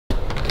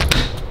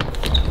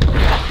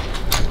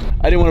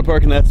didn't want to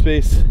park in that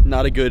space.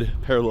 Not a good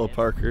parallel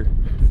parker.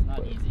 It's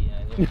not easy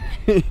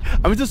either.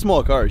 I mean, it's a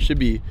small car. It should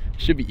be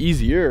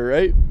easier,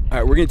 right? All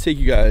right, we're gonna take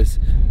you guys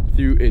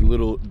through a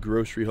little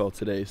grocery haul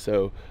today.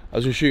 So I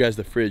was gonna show you guys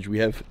the fridge. We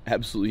have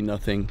absolutely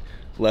nothing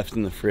left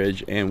in the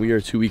fridge, and we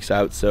are 2 weeks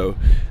out. So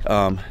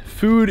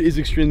food is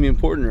extremely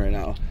important right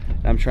now.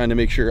 I'm trying to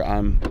make sure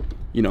I'm,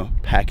 you know,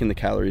 packing the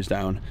calories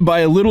down.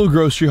 By a little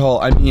grocery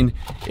haul, I mean,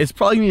 it's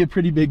probably gonna be a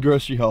pretty big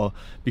grocery haul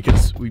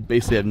because we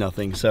basically have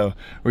nothing. So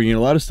we're getting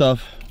a lot of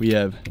stuff. We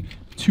have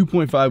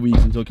 2.5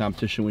 weeks until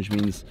competition, which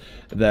means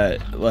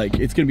that like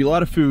it's gonna be a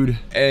lot of food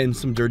and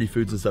some dirty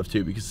foods and stuff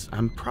too, because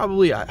I'm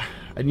probably, I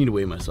need to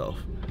weigh myself.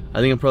 I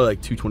think I'm probably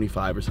like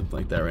 225 or something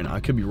like that right now. I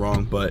could be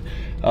wrong, but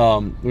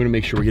we're gonna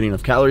make sure we're getting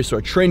enough calories so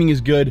our training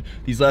is good.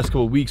 These last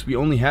couple of weeks, we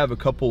only have a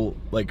couple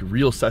like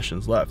real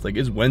sessions left. Like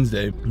it's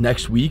Wednesday.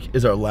 Next week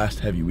is our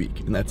last heavy week,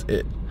 and that's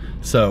it.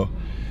 So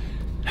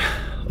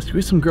let's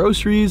get some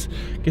groceries,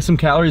 get some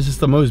calories. It's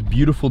the most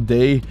beautiful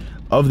day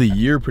of the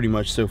year pretty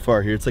much so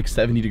far here. It's like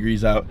 70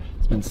 degrees out.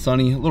 It's been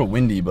sunny, a little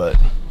windy, but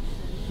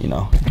you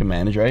know, you can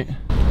manage, right?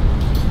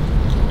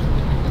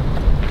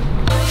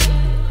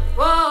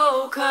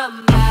 Whoa,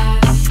 come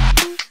back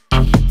to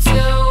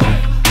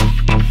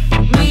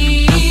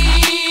me.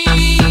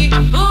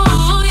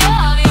 Ooh,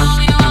 you're the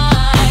only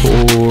one.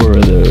 For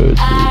those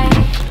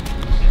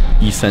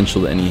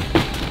essential to any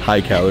high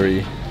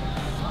calorie,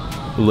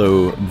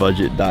 low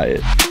budget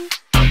diet.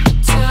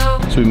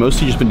 So we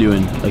mostly just been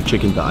doing like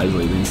chicken thighs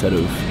lately instead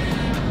of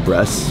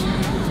breasts.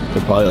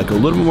 They're probably like a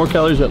little bit more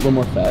calories, but a little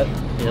more fat.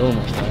 Yeah, a little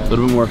more fat. A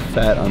little bit more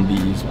fat on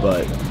these,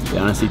 but they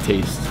honestly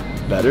taste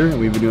better. And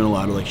we've been doing a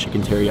lot of like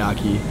chicken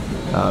teriyaki,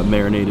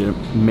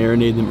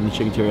 marinate them in the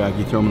chicken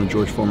teriyaki, throw them on the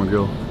George Foreman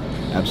grill.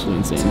 Absolutely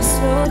insane.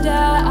 Slow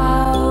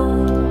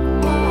down.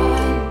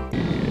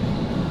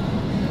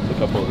 A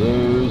couple of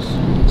those.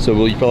 So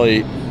we'll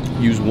probably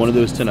use one of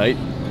those tonight,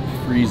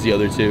 freeze the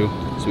other two,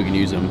 so we can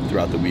use them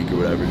throughout the week or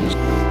whatever. Just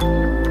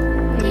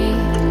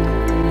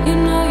You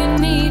know you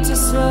need to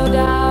slow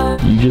down.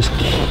 you just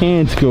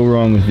can't go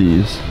wrong with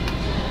these.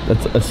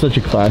 That's such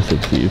a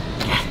classic, Steve.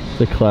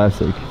 It's a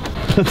classic.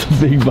 That's a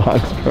big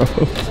box, bro.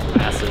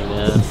 Massive,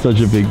 man. It's such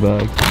a big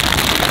box.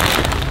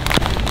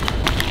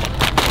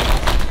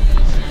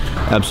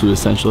 Absolute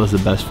essential. That's the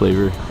best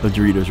flavor of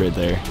Doritos right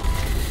there.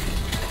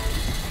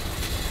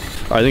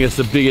 All right, I think that's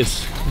the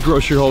biggest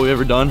grocery haul we've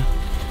ever done,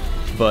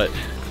 but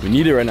we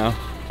need it right now.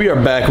 We are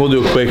back. We'll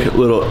do a quick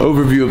little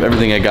overview of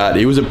everything I got.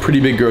 It was a pretty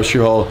big grocery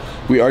haul.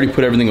 We already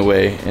put everything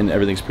away and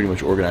everything's pretty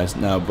much organized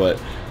now, but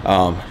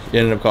it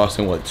ended up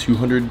costing what,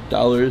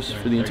 $200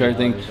 for the entire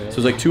thing? So it's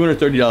like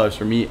 $230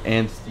 for me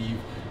and Steve,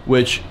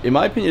 which in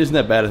my opinion isn't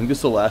that bad. I think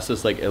this will last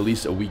us like at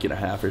least a week and a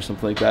half or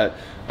something like that.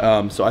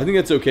 So I think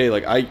that's okay.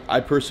 Like I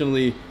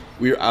personally,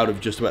 we're out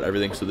of just about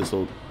everything,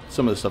 so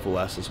some of the stuff will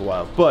last us a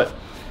while. But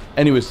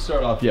anyways, to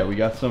start off, yeah, we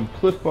got some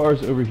Cliff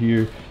bars over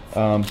here,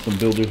 some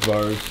Builder's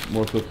bars,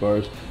 more Cliff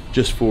bars,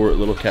 just for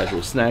little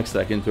casual snacks that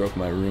I can throw up in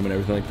my room and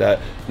everything like that.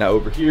 Now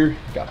over here,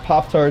 got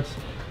Pop-Tarts,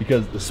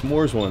 because the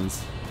s'mores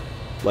ones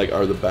like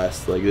are the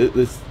best. Like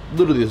it's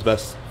literally the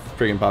best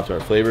friggin'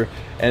 Pop-Tart flavor,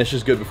 and it's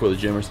just good before the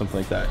gym or something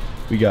like that.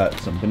 We got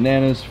some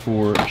bananas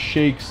for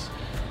shakes.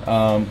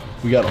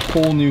 We got a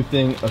whole new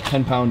thing, a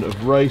 10-pound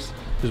of rice,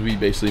 because we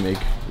basically make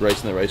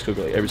rice in the rice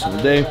cooker like every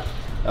single day.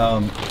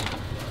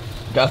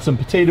 Got some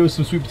potatoes,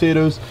 some sweet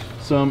potatoes,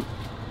 some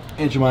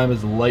Aunt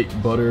Jemima's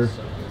light butter.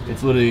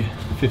 It's literally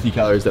 50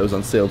 calories that was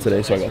on sale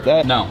today, so I got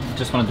that. No,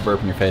 just wanted to burp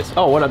in your face.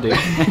 Oh, what up, dude?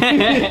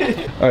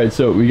 All right,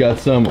 so we got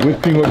some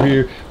whipped cream over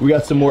here. We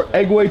got some more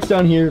egg whites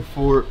down here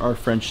for our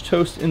French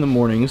toast in the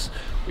mornings.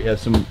 We have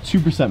some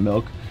 2%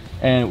 milk,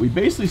 and we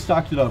basically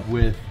stocked it up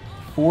with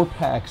 4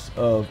 packs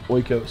of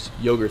Oikos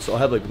yogurt. So I'll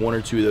have like 1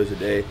 or 2 of those a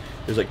day.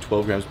 There's like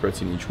 12 grams of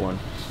protein in each one.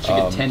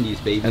 Chicken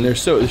tendies, baby. And they're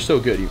so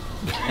good.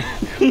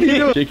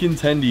 Chicken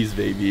tendies,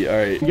 baby. All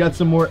right. We got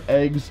some more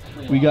eggs.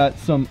 We got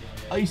some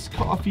iced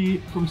coffee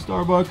from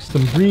Starbucks.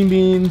 Some green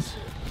beans,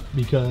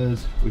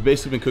 because we've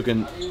basically been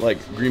cooking like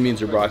green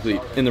beans or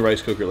broccoli in the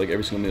rice cooker like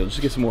every single meal, just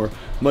to get some more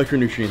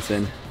micronutrients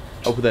in,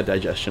 help with that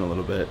digestion a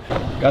little bit.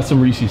 Got some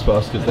Reese's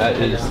Puffs, because that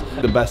is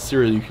the best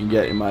cereal you can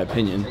get in my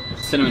opinion.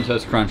 Cinnamon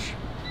Toast Crunch.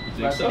 You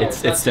think so? It's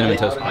Cinnamon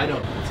Toast Crunch. I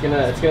don't.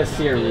 It's gonna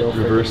sear real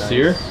Reverse nice.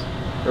 sear?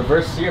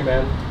 Reverse sear,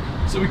 man.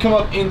 So we come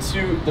up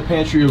into the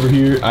pantry over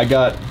here. I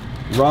got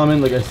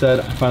ramen, like I said,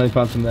 I finally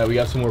found some of that. We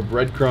got some more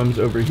breadcrumbs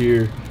over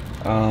here.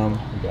 We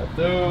got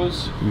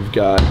those. We've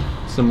got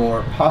some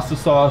more pasta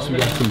sauce. We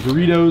got some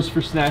Doritos for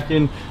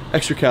snacking.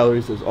 Extra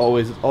calories, as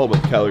always. It's all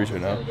about the calories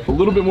right now. A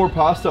little bit more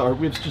pasta, or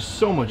we have just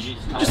so much. We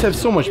just have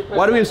so much.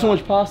 Why do we have so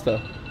much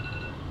pasta?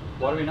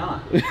 Why do we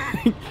not?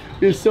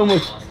 We have so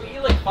much. We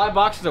eat like 5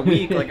 boxes a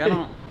week. Like I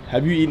don't.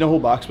 Have you eaten a whole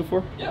box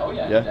before? Yeah. Oh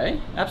yeah. Yeah? A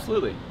day?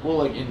 Absolutely. Well,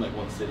 like in like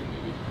one sitting,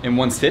 maybe. In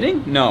one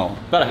sitting? No.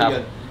 About a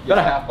half. About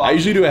a half box. I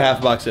usually do a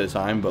half box at a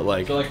time, but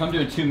like. So like if I'm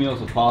doing 2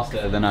 meals with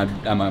pasta, then I'm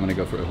gonna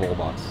go for a whole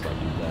box like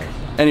in a day.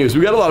 So. Anyways,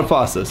 we got a lot of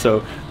pasta,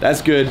 so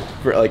that's good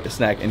for like a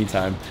snack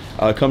anytime.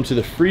 Come to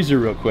the freezer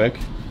real quick,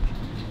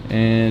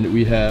 and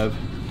we have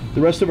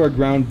the rest of our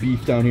ground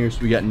beef down here.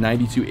 So we got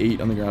 92.8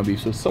 on the ground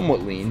beef, so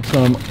somewhat lean.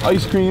 Some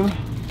ice cream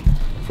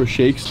for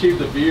shakes. Shave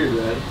the beard,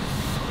 man.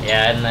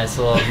 Yeah, I had a nice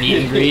little meet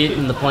and greet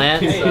in the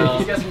plant. He's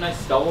So. got some nice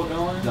stubble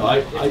going.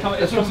 No,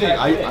 that's what I'm saying.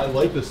 I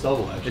like the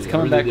stubble actually. It's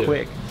coming back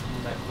quick.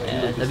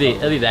 Yeah,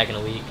 it'll be back in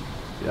a week.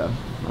 Yeah,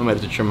 I might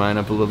have to trim mine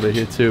up a little bit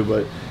here too,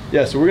 but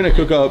yeah. So we're gonna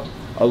cook up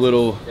a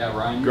little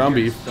ground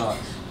beef.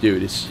 Sucks.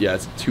 Dude, it's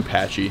too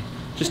patchy.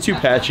 Just too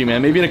patchy,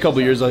 man. Maybe in a couple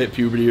of years I'll hit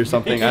puberty or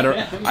something. I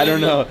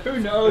don't know. Who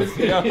knows?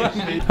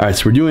 All right,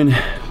 so we're doing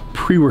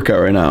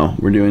pre-workout right now.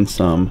 We're doing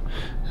some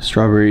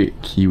strawberry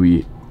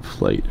kiwi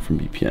flight from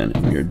BPN,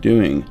 and we are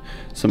doing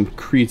some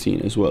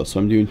creatine as well. So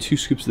I'm doing 2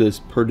 scoops of this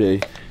per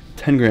day,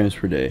 10 grams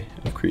per day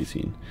of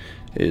creatine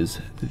is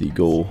the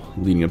goal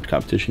leading up to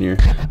competition here.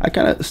 I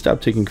kind of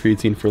stopped taking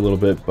creatine for a little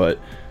bit, but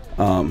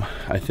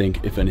I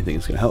think if anything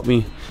it's gonna help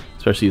me,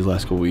 especially these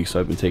last couple weeks. So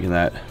I've been taking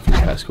that for the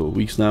past couple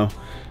weeks now,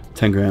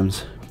 10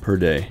 grams per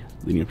day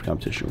leading up to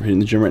competition. We're hitting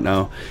the gym right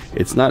now.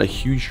 It's not a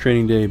huge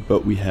training day,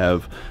 but we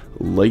have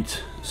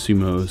light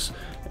sumos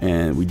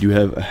and we do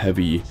have a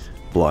heavy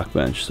block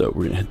bench, so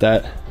we're gonna hit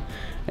that.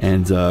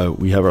 And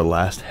we have our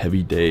last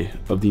heavy day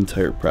of the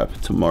entire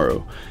prep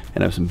tomorrow,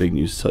 and I have some big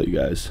news to tell you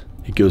guys.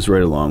 It goes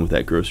right along with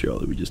that grocery haul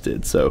that we just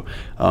did, so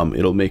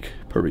it'll make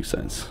perfect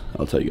sense.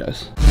 I'll tell you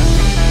guys.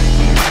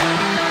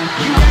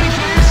 You ready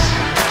for this?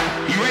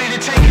 You ready to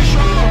take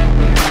control?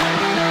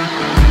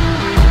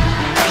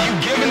 Are you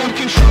giving up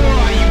control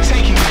or are you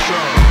taking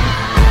control?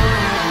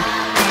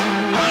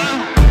 Huh?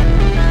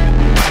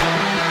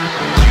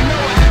 You know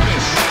what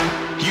happens.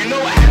 You know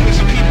what happens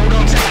when people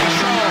don't take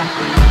control.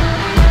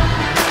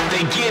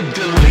 They get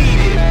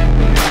deleted.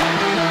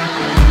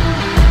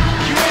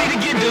 You ready to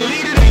get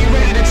deleted or you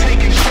ready to take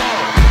control?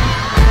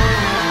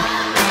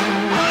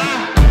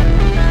 Huh?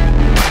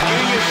 Get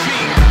on your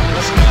feet.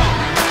 Let's go.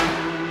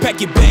 Pack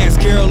your bags,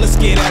 girl, let's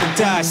get out of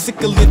Dodge.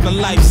 Sick of living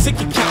life, sick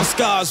of counting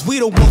scars. We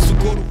the ones who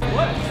go to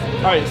what?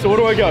 All right, so what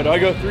do I go? Do I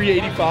go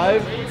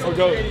 385 or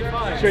go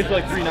straight to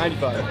like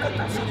 395?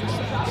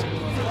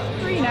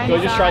 395. So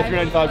just try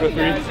 395, go 3.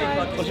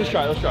 Let's just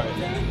try it.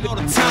 All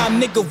the time,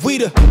 nigga, we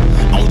the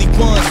only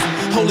ones,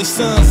 holy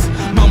sons.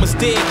 Mama's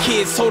dead,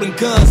 kids holding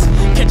guns.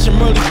 Catch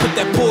 'em early, put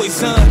that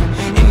poison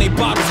in they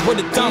bottles with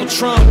the Donald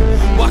Trump.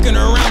 Walking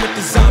around with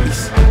the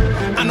zombies.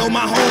 I know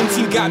my home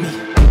team got me.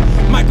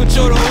 Michael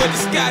Jordan with the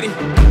Scotty.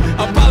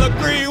 Apollo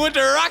Creed with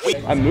the Rocky.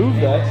 I moved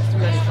that.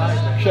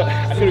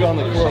 I could have gone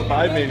like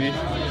 405 maybe.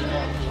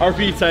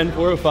 RP 10,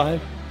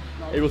 405.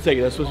 Hey, we'll take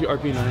it. That's supposed to be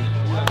RP 9.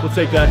 We'll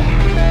take that.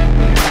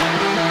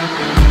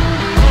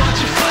 Launch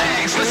your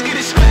flags, let's get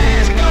it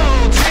smashed.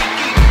 Go, take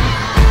it.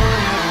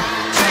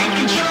 Take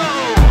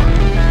control.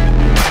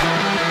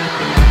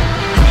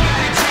 We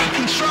gotta take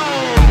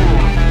control.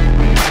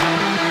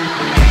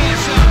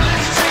 Hands up,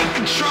 let's take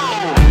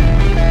control.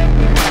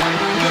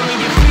 Get on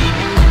your feet,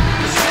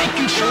 let's take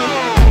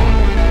control.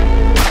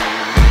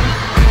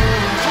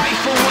 Fight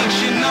for what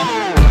you know.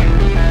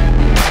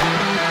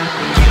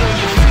 Get on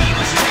your feet,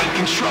 let's take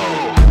control.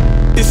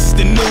 This is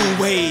the new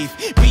wave.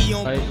 Be on.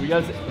 All right, we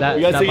got to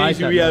take it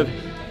easy. We have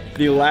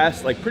the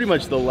last, like pretty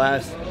much the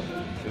last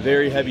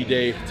very heavy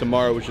day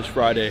tomorrow, which is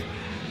Friday,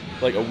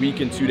 like a week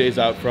and 2 days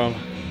out from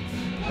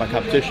my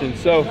competition.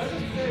 So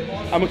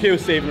I'm okay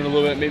with saving it a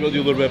little bit. Maybe I'll do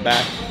a little bit of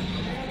back,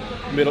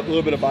 a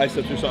little bit of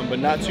biceps or something, but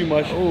not too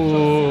much.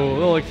 Ooh,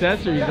 little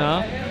accessories,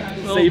 huh?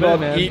 Save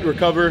up, eat,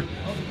 recover,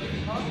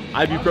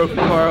 ibuprofen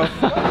tomorrow,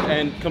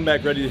 and come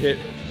back ready to hit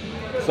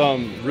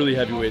some really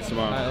heavy weights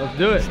tomorrow. All right, let's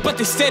do it. But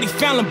they steady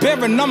fouling,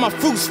 bearing on my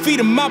fruits,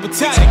 feeding my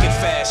battalion. Take it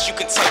fast, you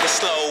can take it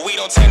slow. We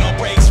don't take no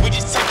breaks, we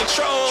just take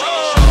control.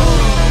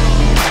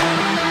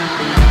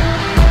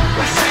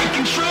 Let's take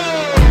control.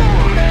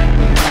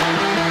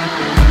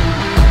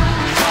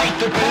 Fight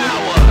the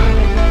power.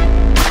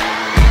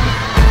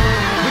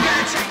 We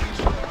gotta take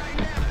control right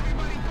now.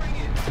 Everybody bring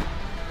it.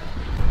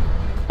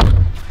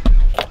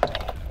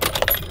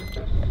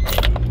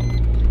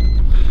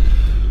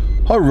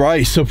 All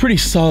right, so pretty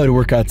solid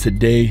workout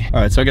today.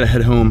 All right, so I gotta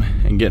head home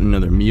and get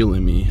another meal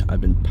in me. I've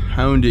been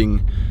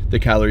pounding the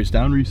calories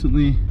down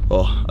recently.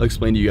 Well, I'll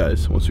explain to you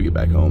guys once we get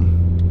back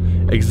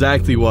home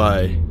exactly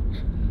why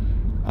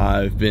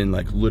I've been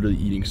like literally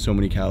eating so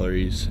many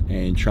calories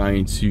and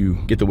trying to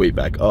get the weight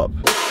back up.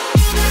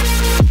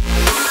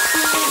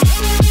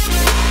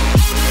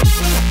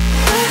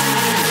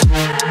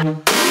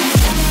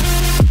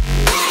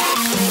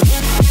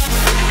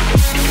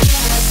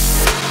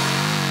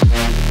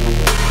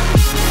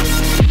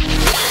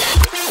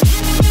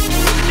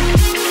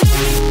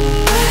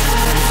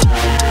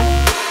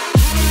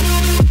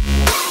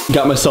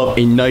 Got myself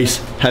a nice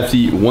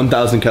hefty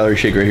 1,000 calorie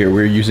shake right here.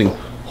 We're using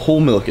whole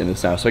milk in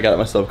this now. So I got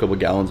myself a couple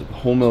gallons of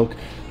whole milk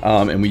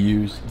and we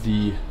use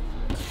the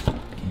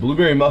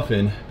blueberry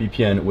muffin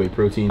BPN whey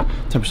protein,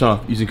 10%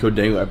 off using code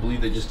Dengler. I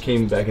believe they just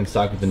came back in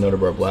stock with the Nutter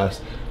Bar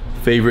Blast.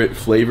 Favorite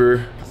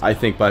flavor, I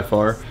think by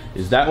far,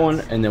 is that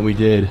one. And then we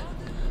did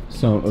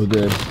some of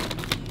the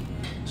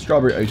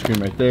strawberry ice cream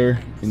right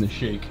there in the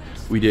shake.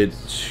 We did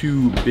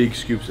 2 big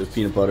scoops of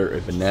peanut butter,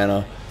 a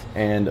banana,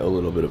 and a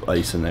little bit of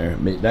ice in there.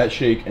 Made that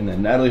shake, and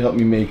then Natalie helped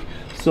me make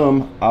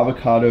some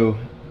avocado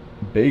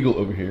bagel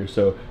over here.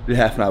 So did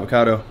half an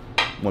avocado,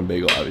 1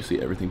 bagel,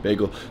 obviously everything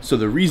bagel. So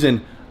the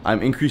reason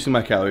I'm increasing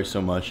my calories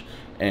so much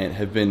and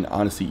have been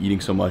honestly eating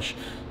so much,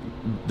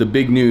 the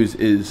big news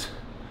is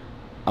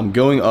I'm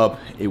going up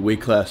a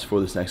weight class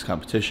for this next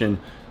competition,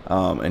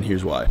 and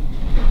here's why.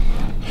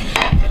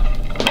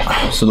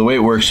 So the way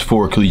it works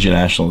for collegiate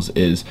nationals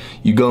is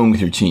you go in with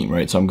your team,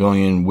 right? So I'm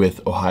going in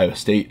with Ohio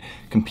State,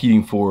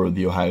 competing for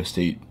the Ohio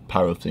State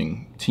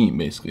powerlifting team,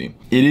 basically.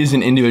 It is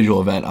an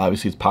individual event.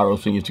 Obviously, it's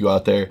powerlifting. You have to go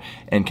out there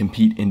and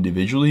compete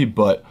individually,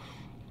 but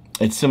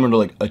it's similar to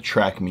like a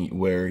track meet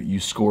where you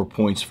score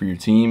points for your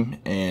team,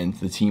 and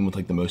the team with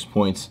like the most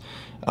points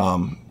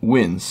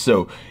wins.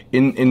 So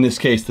in this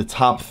case, the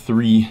top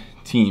 3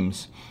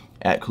 teams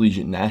at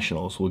collegiate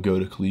nationals will go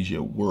to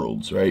collegiate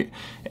worlds, right?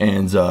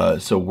 And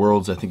so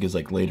worlds, I think, is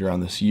like later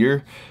on this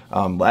year.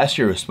 Last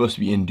year it was supposed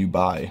to be in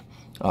Dubai,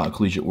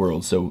 collegiate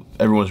worlds, so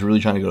everyone was really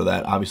trying to go to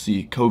that.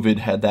 Obviously COVID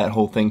had that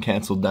whole thing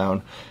canceled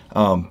down,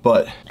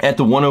 but at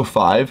the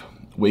 105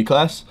 weight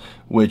class,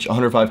 which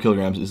 105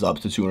 kilograms is up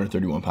to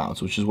 231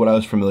 pounds, which is what I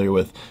was familiar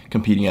with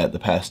competing at the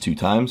past 2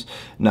 times.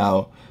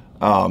 Now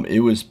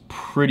it was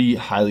pretty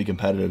highly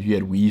competitive. You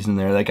had Weeze in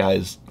there. That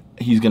guy's,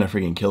 he's gonna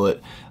freaking kill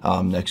it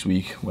next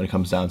week when it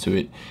comes down to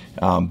it.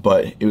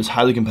 But it was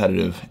highly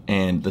competitive,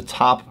 and the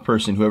top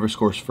person, whoever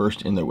scores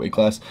first in their weight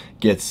class,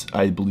 gets,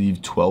 I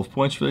believe, 12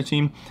 points for their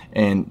team,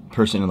 and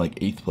person in like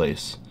 8th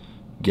place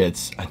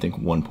gets, I think,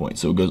 1 point.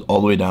 So it goes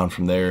all the way down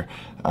from there.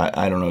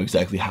 I don't know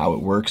exactly how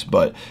it works,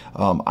 but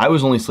I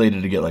was only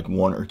slated to get like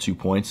 1 or 2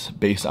 points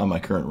based on my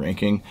current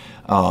ranking.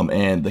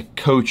 And the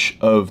coach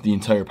of the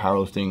entire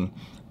powerlifting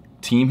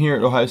team here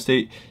at Ohio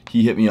State,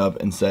 he hit me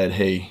up and said,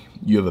 hey,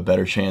 you have a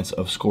better chance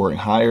of scoring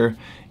higher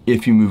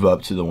if you move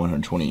up to the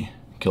 120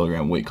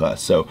 kilogram weight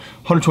class. So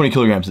 120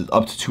 kilograms is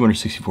up to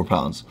 264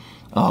 pounds.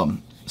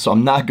 So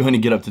I'm not going to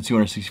get up to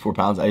 264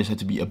 pounds. I just have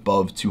to be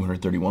above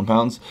 231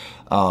 pounds.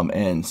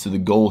 And so the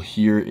goal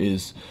here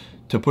is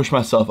to push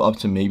myself up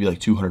to maybe like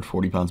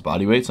 240 pounds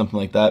body weight, something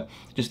like that.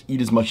 Just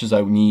eat as much as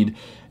I need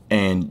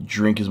and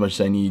drink as much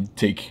as I need,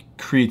 take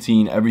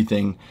creatine,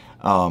 everything.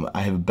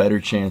 I have a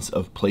better chance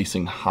of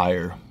placing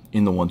higher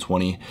in the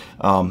 120.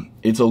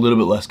 It's a little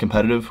bit less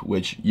competitive,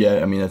 which,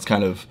 yeah, I mean, that's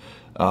kind of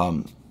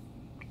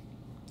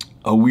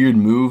a weird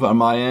move on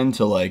my end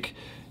to like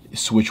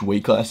switch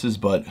weight classes,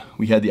 but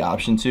we had the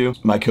option to.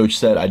 My coach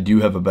said I do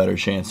have a better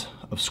chance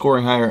of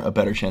scoring higher, a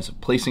better chance of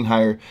placing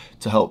higher,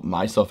 to help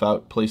myself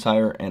out place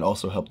higher, and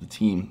also help the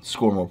team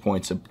score more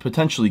points to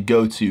potentially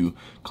go to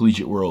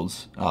collegiate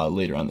worlds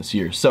later on this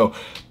year. So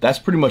that's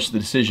pretty much the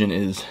decision.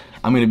 Is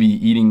I'm going to be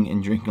eating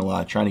and drinking a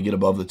lot, trying to get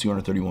above the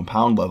 231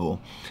 pound level,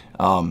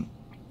 and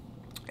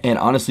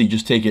honestly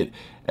just take it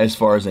as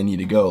far as I need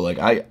to go. Like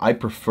I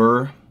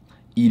prefer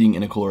eating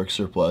in a caloric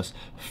surplus,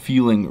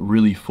 feeling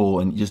really full,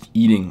 and just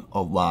eating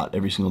a lot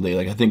every single day.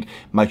 Like I think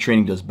my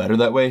training does better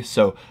that way.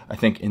 So I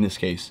think in this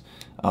case,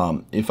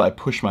 if I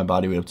push my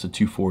body weight up to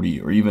 240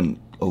 or even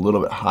a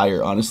little bit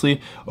higher, honestly,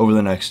 over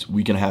the next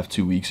week and a half,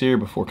 2 weeks here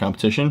before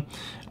competition,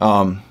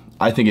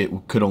 I think it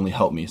could only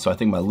help me. So I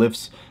think my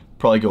lifts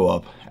probably go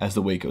up as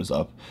the weight goes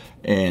up,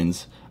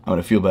 and I'm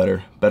gonna feel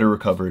better, better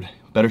recovered,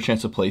 better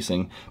chance of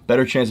placing,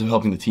 better chance of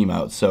helping the team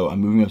out. So I'm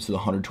moving up to the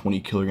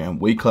 120 kilogram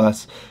weight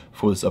class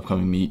for this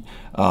upcoming meet.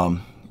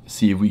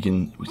 See if we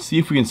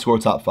can score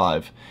top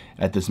 5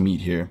 at this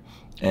meet here,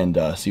 and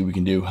see what we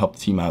can do, help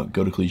the team out,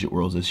 go to collegiate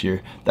worlds this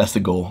year. That's the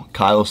goal.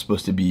 Kyle's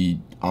supposed to be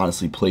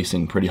honestly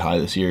placing pretty high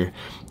this year.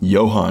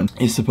 Johan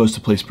is supposed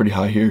to place pretty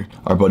high here.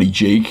 Our buddy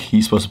Jake,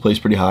 he's supposed to place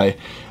pretty high.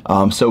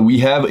 So we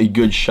have a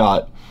good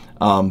shot,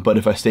 but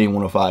if I stay in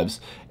 105s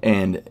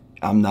and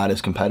I'm not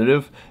as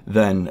competitive,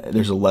 then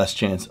there's a less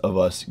chance of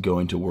us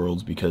going to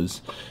worlds,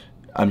 because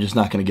I'm just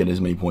not going to get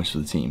as many points for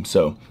the team.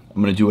 So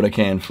I'm going to do what I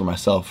can for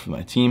myself, for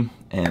my team,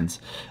 and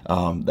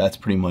that's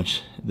pretty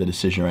much the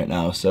decision right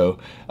now. So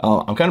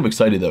I'm kind of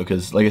excited though,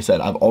 because like I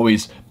said, I've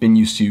always been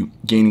used to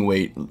gaining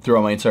weight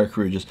throughout my entire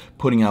career, just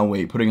putting on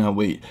weight,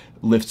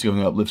 lifts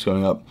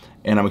going up,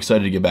 and I'm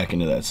excited to get back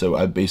into that. So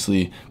I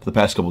basically, for the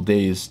past couple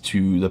days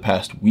to the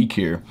past week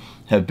here,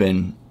 have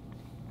been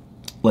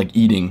like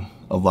eating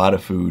a lot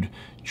of food,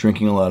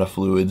 drinking a lot of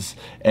fluids,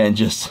 and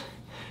just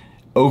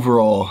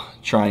overall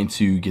trying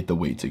to get the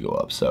weight to go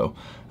up. So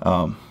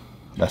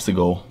that's the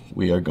goal.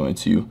 We are going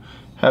to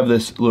have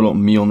this little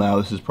meal now.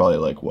 This is probably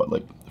like what,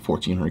 like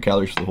 1,400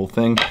 calories for the whole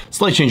thing.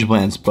 Slight change of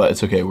plans, but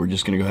it's okay. We're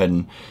just gonna go ahead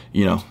and,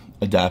 you know,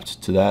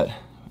 adapt to that.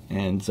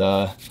 And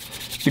I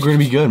think we're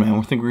gonna be good, man.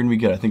 I think we're gonna be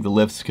good. I think the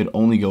lifts could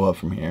only go up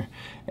from here,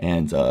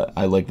 and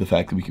I like the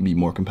fact that we can be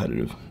more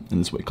competitive in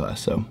this weight class.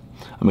 So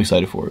I'm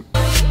excited for it.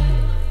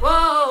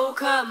 Whoa,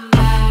 come